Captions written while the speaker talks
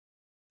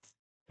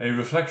A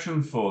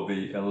reflection for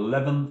the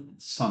 11th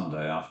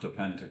Sunday after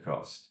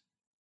Pentecost.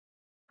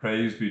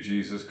 Praise be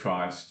Jesus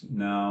Christ,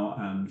 now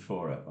and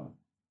forever.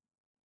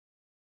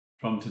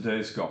 From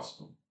today's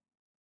Gospel.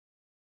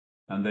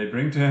 And they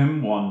bring to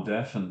him one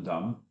deaf and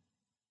dumb,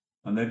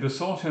 and they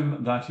besought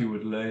him that he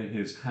would lay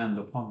his hand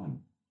upon him.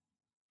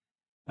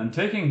 And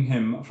taking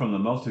him from the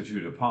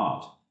multitude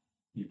apart,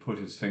 he put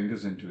his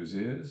fingers into his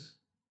ears,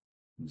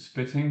 and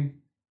spitting,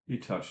 he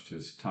touched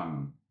his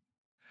tongue.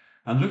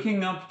 And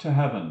looking up to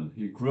heaven,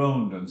 he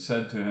groaned and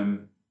said to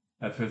him,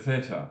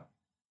 Ephphatha,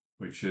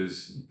 which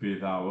is, be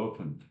thou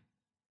opened.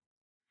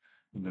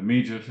 And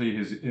immediately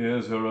his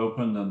ears were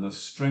opened, and the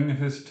string of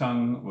his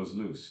tongue was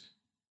loosed,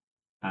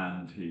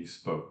 and he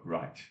spoke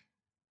right.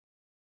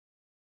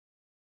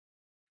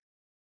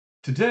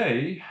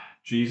 Today,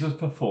 Jesus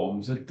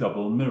performs a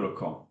double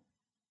miracle.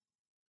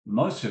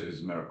 Most of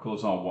his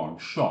miracles are one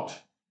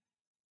shot.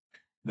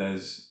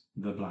 There's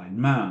the blind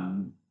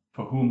man,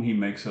 for whom he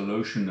makes a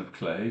lotion of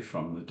clay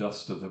from the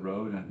dust of the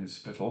road and his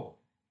spittle.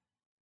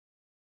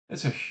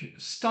 It's a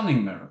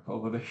stunning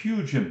miracle with a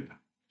huge impact.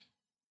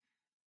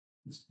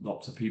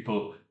 Lots of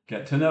people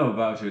get to know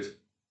about it,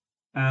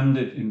 and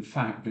it in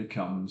fact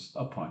becomes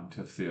a point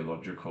of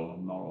theological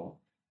and moral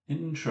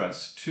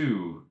interest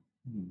too.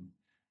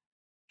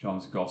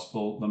 John's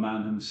Gospel, the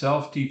man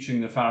himself teaching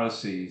the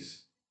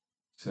Pharisees,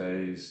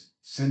 says,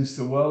 "Since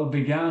the world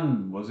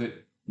began, was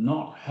it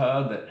not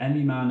heard that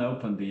any man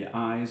opened the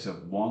eyes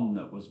of one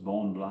that was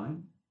born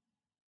blind?"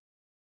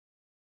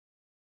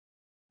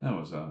 There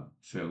was a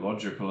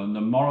theological and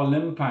a moral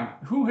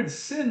impact. Who had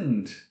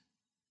sinned?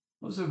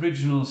 Was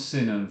original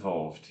sin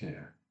involved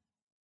here?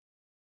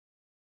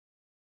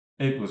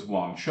 It was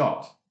one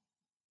shot.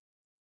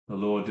 The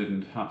Lord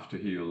didn't have to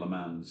heal the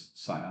man's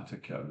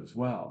sciatica as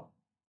well.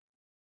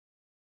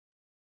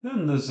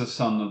 Then there's the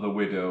son of the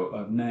widow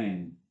of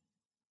Nain.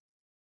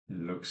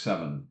 In Luke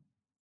 7.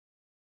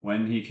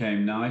 When he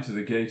came nigh to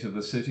the gate of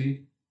the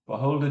city,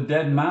 behold, a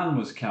dead man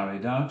was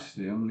carried out,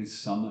 the only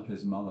son of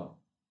his mother.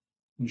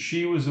 And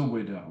she was a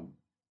widow,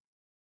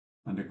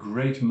 and a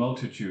great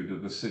multitude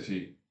of the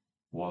city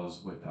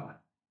was with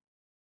her.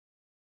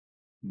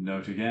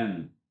 Note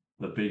again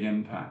the big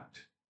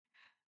impact.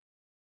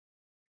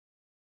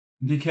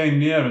 And he came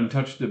near and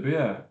touched the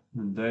bier,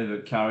 and they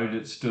that carried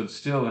it stood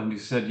still. And he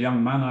said,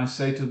 Young man, I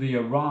say to thee,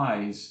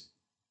 arise.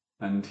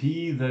 And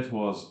he that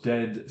was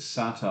dead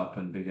sat up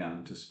and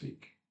began to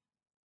speak.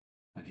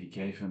 And he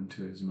gave him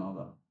to his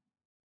mother.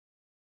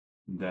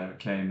 And there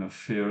came a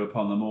fear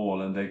upon them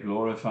all, and they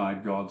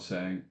glorified God,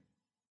 saying,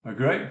 A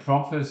great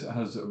prophet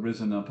has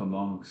risen up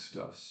amongst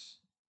us,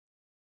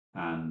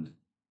 and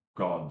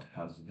God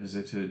has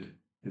visited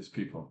his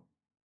people.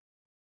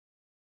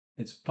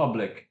 It's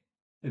public,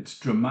 it's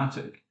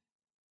dramatic,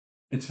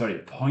 it's very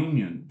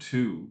poignant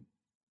too,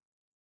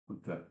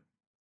 with the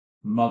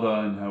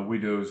mother in her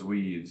widow's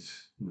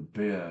weeds, the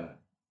bier,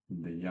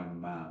 and the young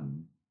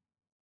man.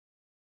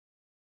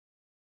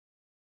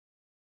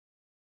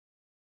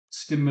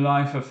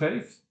 Stimuli for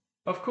faith?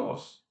 Of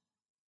course,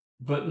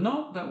 but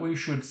not that we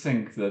should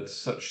think that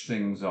such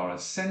things are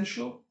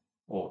essential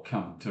or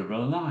come to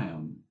rely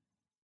on.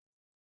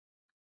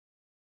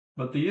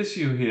 But the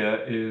issue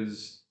here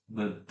is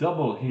the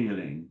double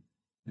healing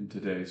in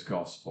today's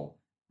gospel,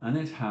 and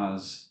it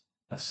has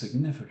a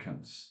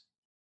significance.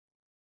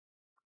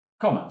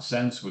 Common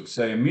sense would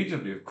say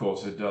immediately, of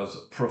course it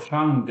does,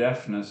 profound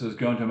deafness is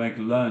going to make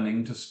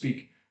learning to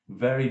speak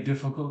very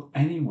difficult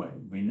anyway.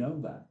 We know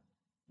that.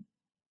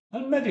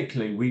 And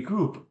medically, we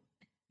group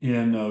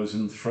ear, nose,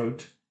 and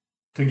throat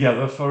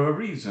together for a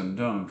reason,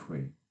 don't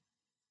we?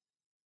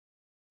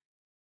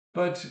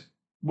 But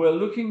we're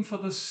looking for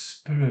the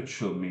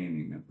spiritual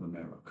meaning of the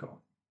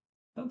miracle.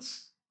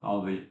 That's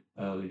how the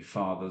early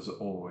fathers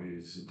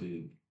always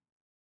did.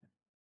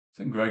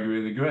 St.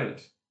 Gregory the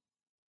Great,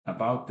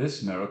 about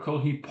this miracle,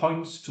 he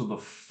points to the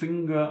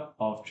finger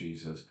of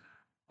Jesus,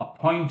 a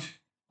point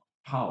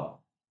of power.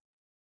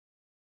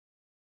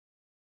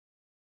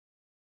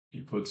 He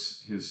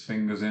puts his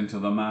fingers into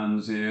the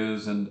man's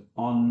ears and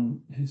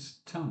on his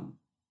tongue.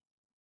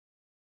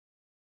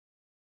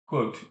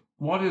 Quote,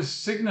 What is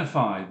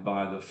signified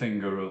by the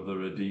finger of the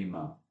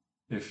Redeemer,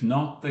 if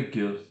not the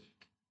gift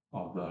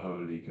of the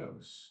Holy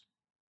Ghost?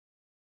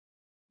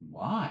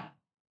 Why?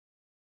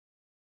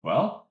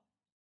 Well,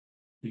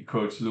 he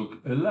quotes Luke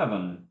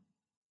 11.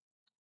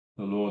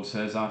 The Lord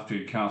says, after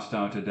he cast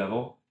out a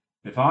devil,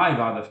 If I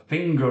by the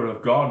finger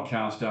of God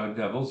cast out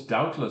devils,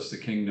 doubtless the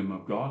kingdom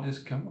of God is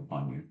come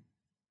upon you.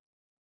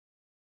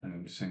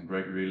 And St.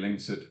 Gregory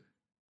links it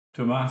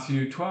to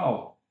Matthew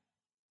 12.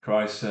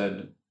 Christ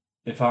said,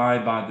 If I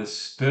by the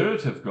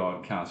Spirit of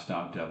God cast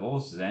out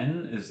devils,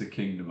 then is the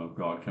kingdom of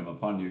God come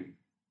upon you.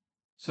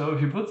 So if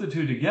you put the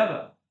two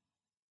together,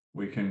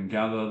 we can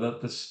gather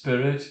that the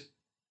Spirit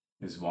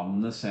is one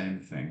and the same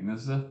thing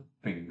as the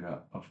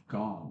finger of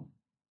God.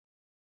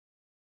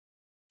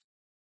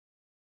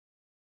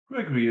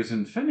 Gregory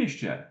isn't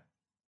finished yet.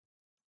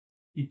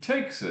 He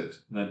takes it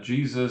that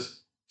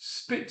Jesus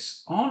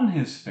spits on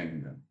his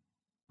finger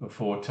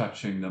before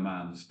touching the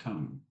man's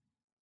tongue.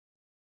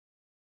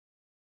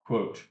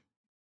 Quote,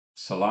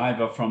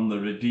 saliva from the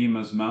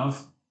Redeemer's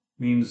mouth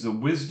means the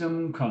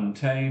wisdom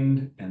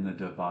contained in the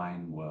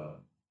divine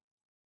word.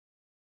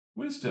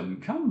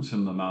 Wisdom comes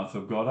from the mouth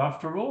of God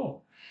after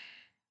all.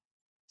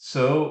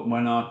 So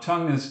when our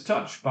tongue is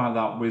touched by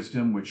that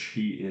wisdom which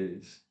he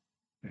is,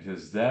 it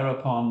is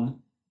thereupon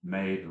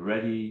made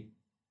ready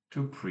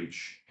to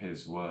preach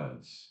his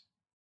words.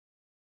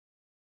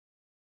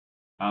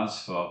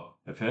 As for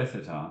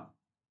Ephphatha,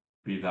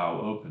 be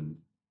thou opened,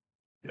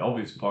 the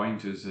obvious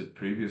point is that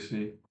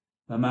previously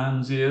the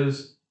man's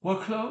ears were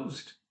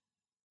closed.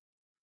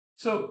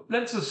 So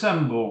let's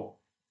assemble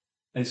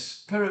a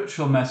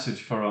spiritual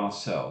message for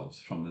ourselves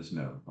from this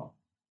miracle.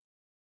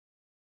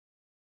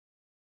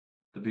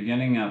 The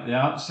beginning, at the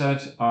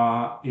outset,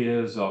 our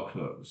ears are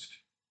closed.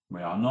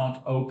 We are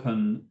not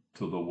open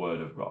to the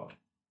Word of God,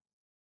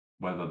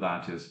 whether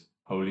that is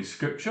Holy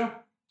Scripture,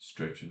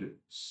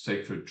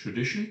 sacred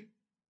tradition,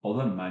 or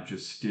the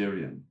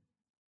magisterium.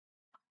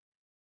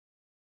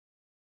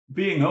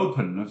 Being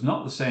open is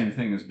not the same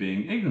thing as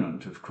being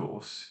ignorant, of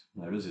course.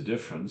 There is a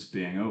difference.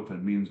 Being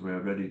open means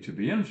we're ready to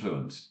be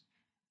influenced.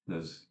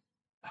 There's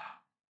a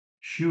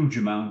huge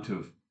amount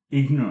of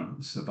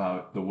ignorance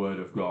about the Word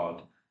of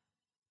God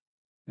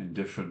in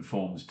different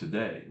forms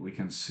today. We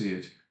can see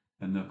it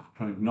in the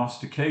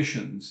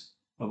prognostications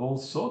of all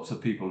sorts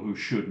of people who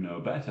should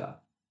know better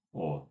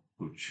or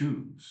who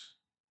choose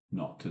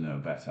not to know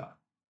better.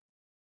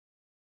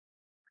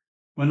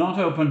 We're not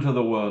open to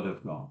the Word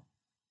of God,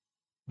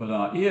 but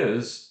our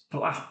ears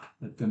flap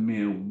at the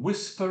mere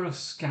whisper of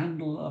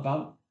scandal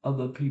about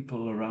other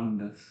people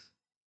around us.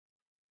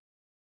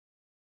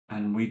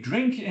 And we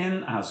drink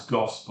in as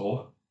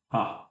gospel,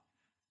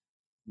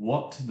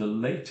 what the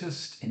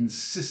latest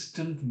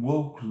insistent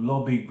woke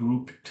lobby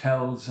group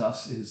tells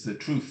us is the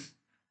truth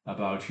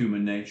about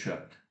human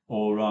nature,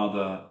 or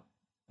rather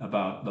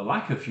about the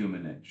lack of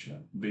human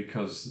nature,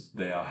 because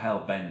they are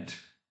hell-bent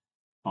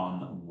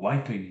on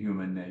wiping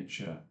human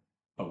nature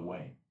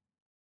away.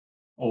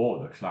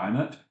 Or the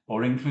climate,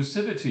 or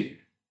inclusivity.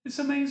 It's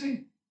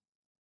amazing.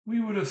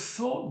 We would have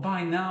thought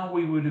by now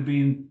we would have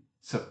been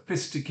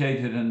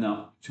sophisticated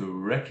enough to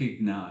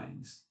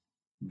recognize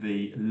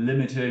the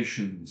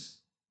limitations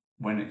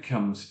when it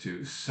comes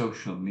to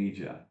social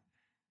media,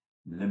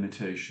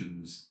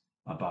 limitations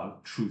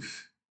about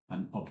truth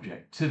and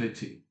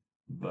objectivity.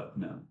 But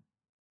no,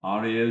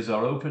 our ears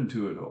are open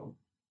to it all.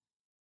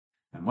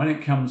 And when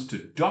it comes to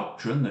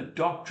doctrine, the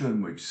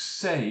doctrine which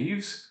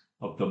saves,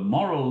 of the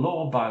moral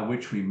law by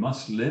which we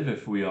must live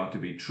if we are to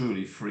be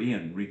truly free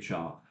and reach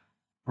our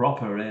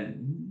proper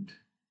end,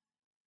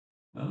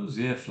 those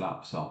ear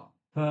flaps are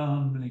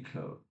firmly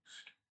closed.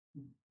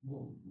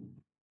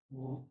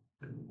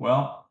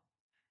 Well,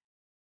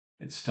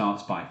 it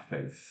starts by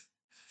faith.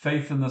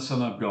 Faith in the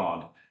Son of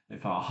God.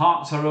 If our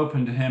hearts are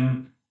open to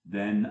him,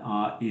 then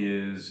our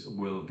ears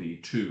will be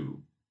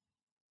too.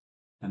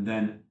 And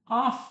then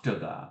after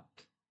that,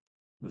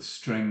 the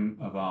string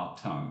of our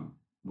tongue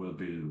will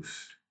be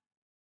loosed.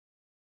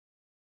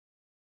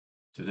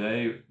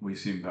 Today, we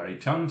seem very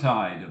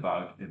tongue-tied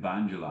about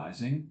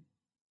evangelizing.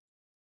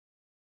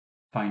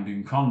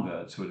 Finding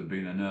converts would have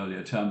been an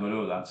earlier term, but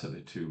oh, that's a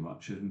bit too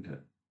much, isn't it?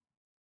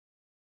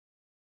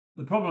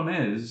 The problem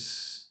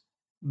is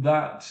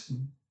that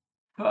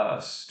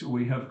first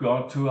we have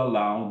got to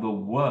allow the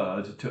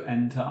word to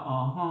enter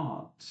our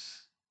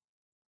hearts.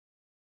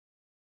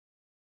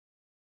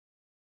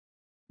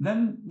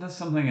 Then there's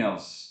something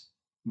else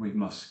we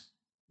must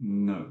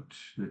note.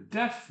 The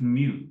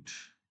deaf-mute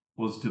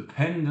was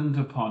dependent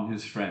upon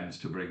his friends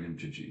to bring him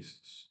to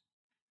Jesus.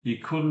 He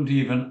couldn't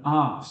even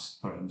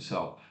ask for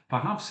himself.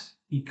 Perhaps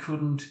he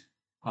couldn't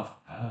have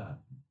heard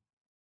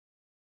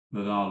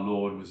that our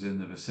Lord was in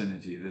the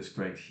vicinity, this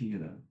great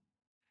healer.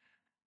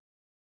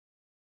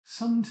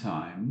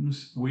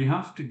 Sometimes we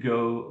have to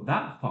go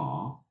that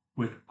far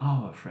with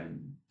our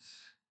friends.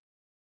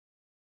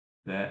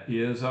 Their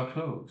ears are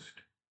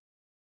closed,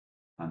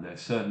 and they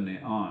certainly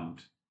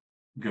aren't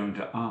going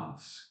to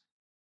ask.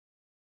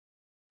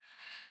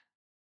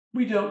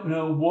 We don't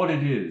know what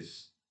it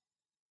is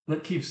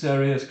that keeps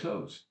their ears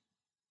closed.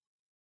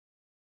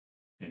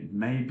 It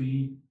may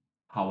be,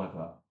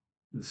 however,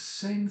 the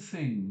same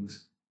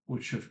things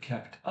which have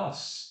kept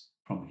us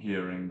from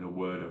hearing the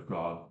word of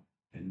God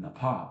in the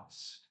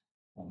past,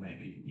 or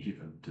maybe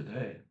even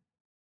today.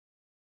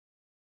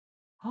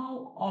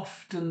 How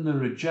often the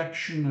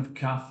rejection of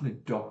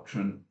Catholic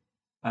doctrine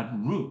at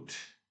root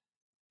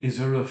is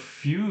a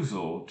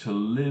refusal to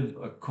live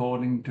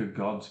according to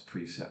God's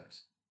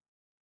precepts.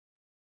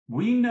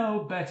 We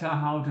know better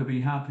how to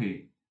be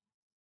happy.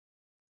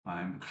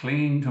 I am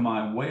clinging to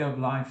my way of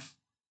life.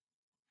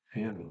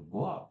 Fear of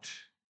what?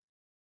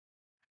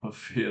 For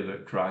fear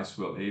that Christ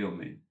will heal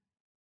me.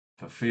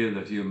 For fear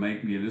that he'll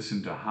make me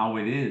listen to how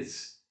it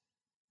is.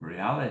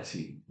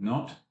 Reality,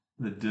 not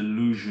the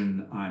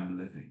delusion I'm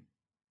living.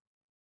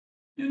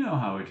 You know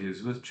how it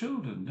is with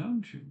children,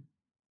 don't you?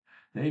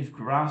 They've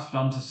grasped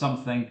onto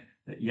something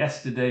that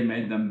yesterday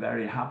made them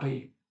very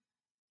happy.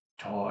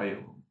 Toy,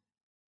 or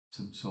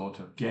some sort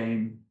of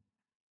game.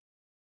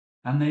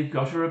 and they've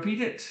got to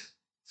repeat it.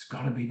 It's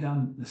got to be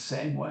done the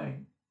same way.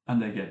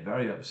 And they get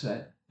very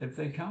upset if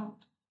they can't.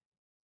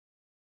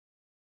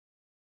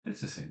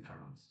 It's the same for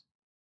us.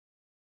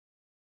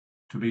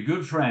 To be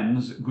good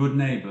friends, good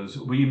neighbors,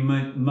 we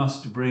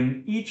must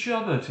bring each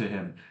other to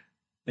him.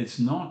 It's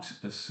not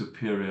a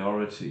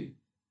superiority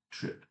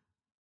trip.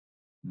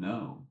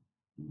 No,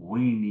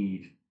 we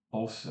need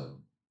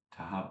also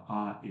to have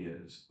our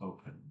ears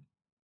open.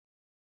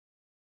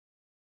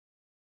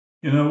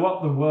 You know,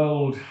 what the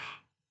world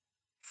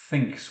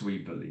thinks we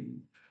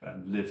believe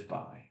and live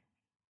by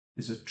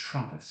is a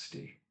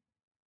travesty.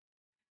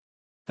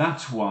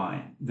 That's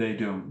why they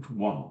don't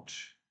want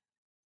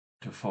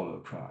to follow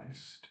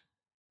Christ.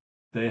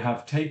 They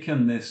have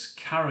taken this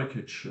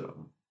caricature,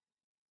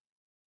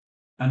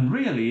 and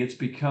really it's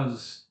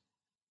because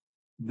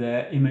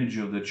their image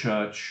of the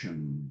church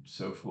and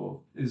so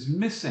forth is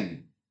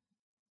missing.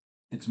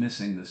 It's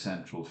missing the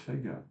central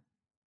figure.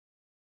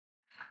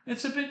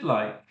 It's a bit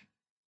like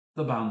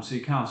the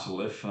bouncy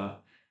castle. If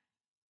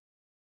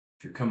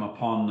you come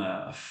upon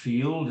a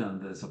field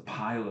and there's a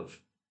pile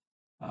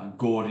of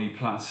gaudy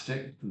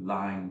plastic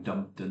lying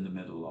dumped in the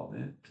middle of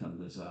it, and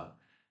there's a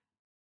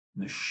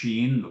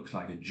machine, looks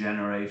like a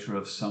generator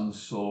of some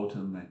sort,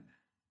 and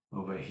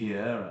over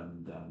here,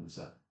 and there's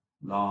a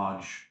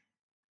large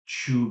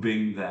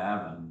tubing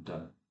there, and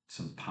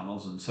some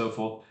panels and so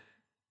forth.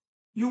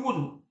 You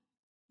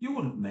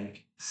wouldn't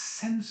make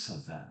sense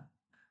of that.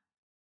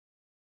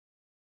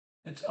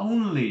 It's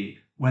only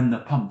when the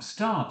pump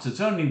starts, it's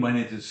only when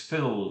it is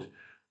filled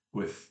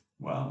with,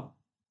 well,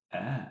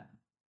 air,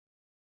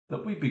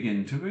 that we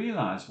begin to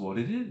realize what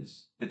it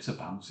is. It's a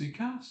bouncy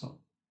castle.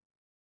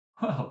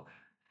 Well,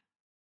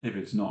 if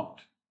it's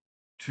not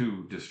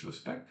too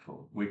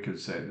disrespectful, we could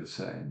say the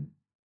same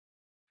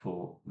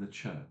for the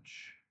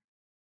church.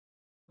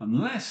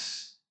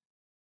 Unless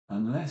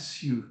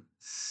you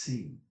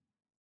see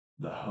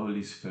the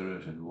Holy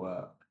Spirit at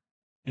work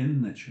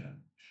in the church,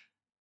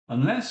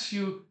 unless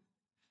you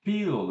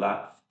feel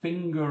that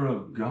finger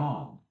of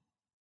God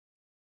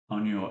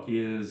on your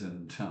ears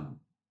and tongue,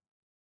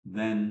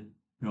 then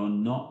you're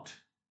not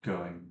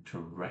going to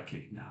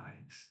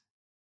recognize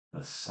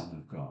the Son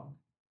of God.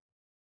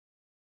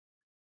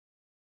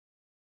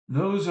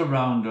 Those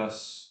around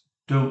us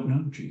don't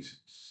know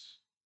Jesus.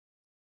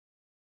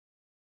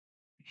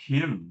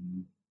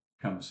 Hearing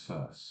comes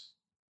first.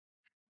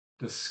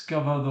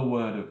 Discover the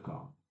Word of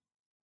God.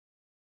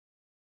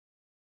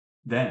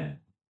 Then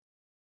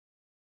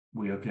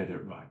we'll get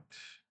it right.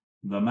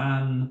 The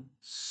man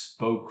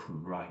spoke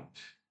right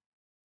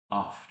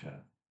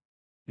after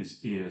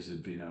his ears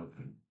had been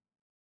opened.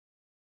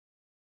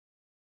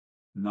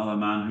 Another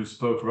man who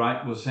spoke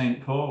right was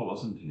St. Paul,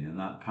 wasn't he? In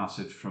that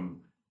passage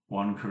from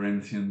 1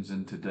 Corinthians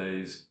in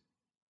today's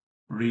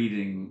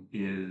reading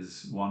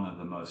is one of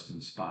the most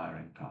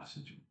inspiring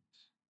passages.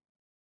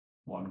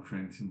 1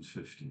 Corinthians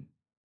 15.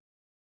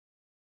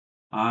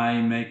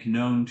 I make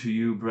known to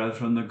you,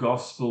 brethren, the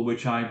gospel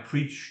which I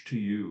preached to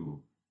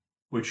you,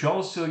 which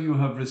also you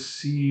have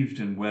received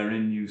and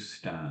wherein you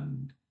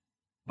stand,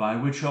 by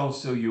which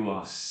also you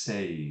are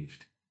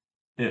saved,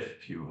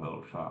 if you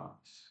hold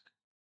fast.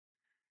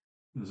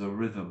 There's a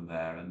rhythm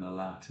there in the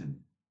Latin.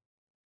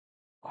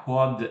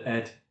 Quod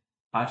et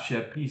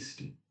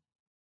accepisti,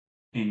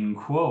 in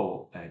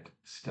quo et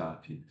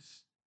statis,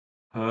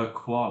 per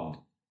quod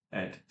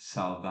et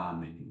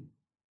salvamini,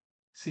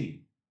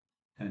 si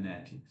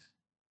tenetis.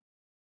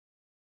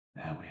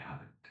 There we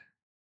have it.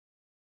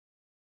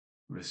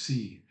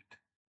 Received,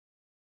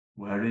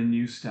 wherein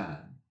you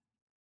stand,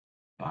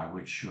 by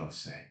which you are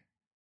saved,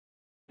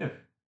 if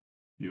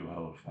you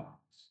hold fast.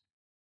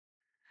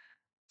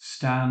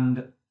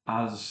 Stand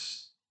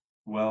as,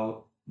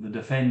 well, the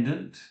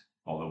defendant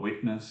or the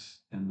witness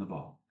in the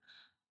box,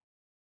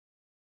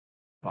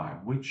 by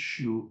which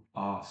you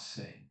are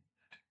saved.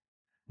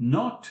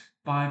 Not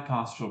by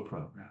pastoral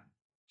programs,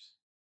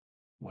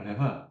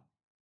 whatever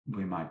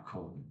we might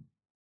call them.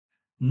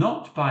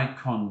 Not by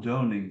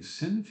condoning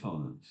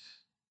sinfulness.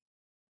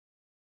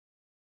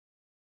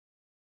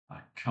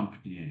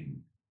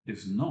 Accompanying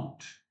is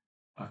not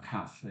a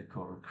Catholic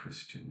or a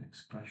Christian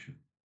expression.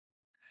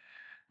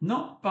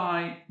 Not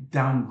by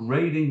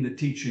downgrading the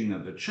teaching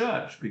of the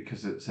church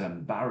because it's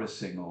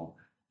embarrassing or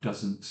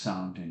doesn't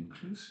sound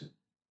inclusive.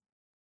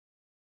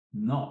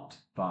 Not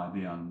by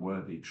the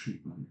unworthy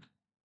treatment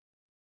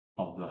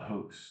of the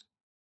host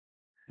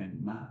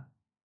in Mass.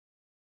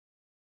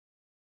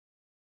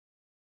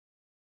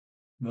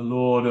 The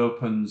Lord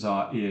opens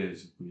our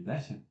ears if we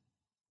let him,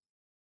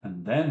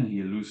 and then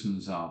he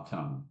loosens our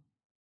tongue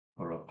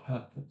for a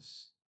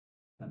purpose,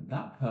 and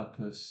that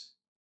purpose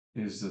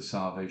is the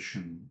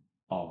salvation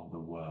of the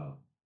world.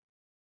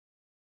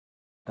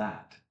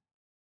 That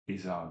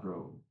is our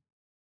goal.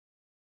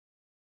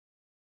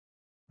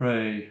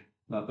 Pray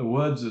that the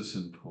words of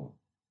St. Paul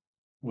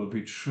will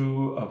be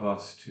true of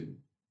us too.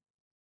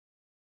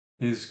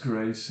 His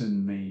grace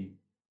in me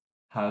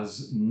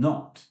has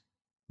not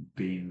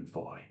been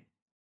void.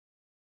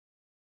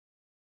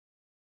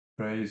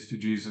 Praise to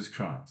Jesus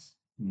Christ,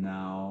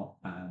 now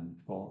and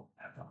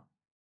forever.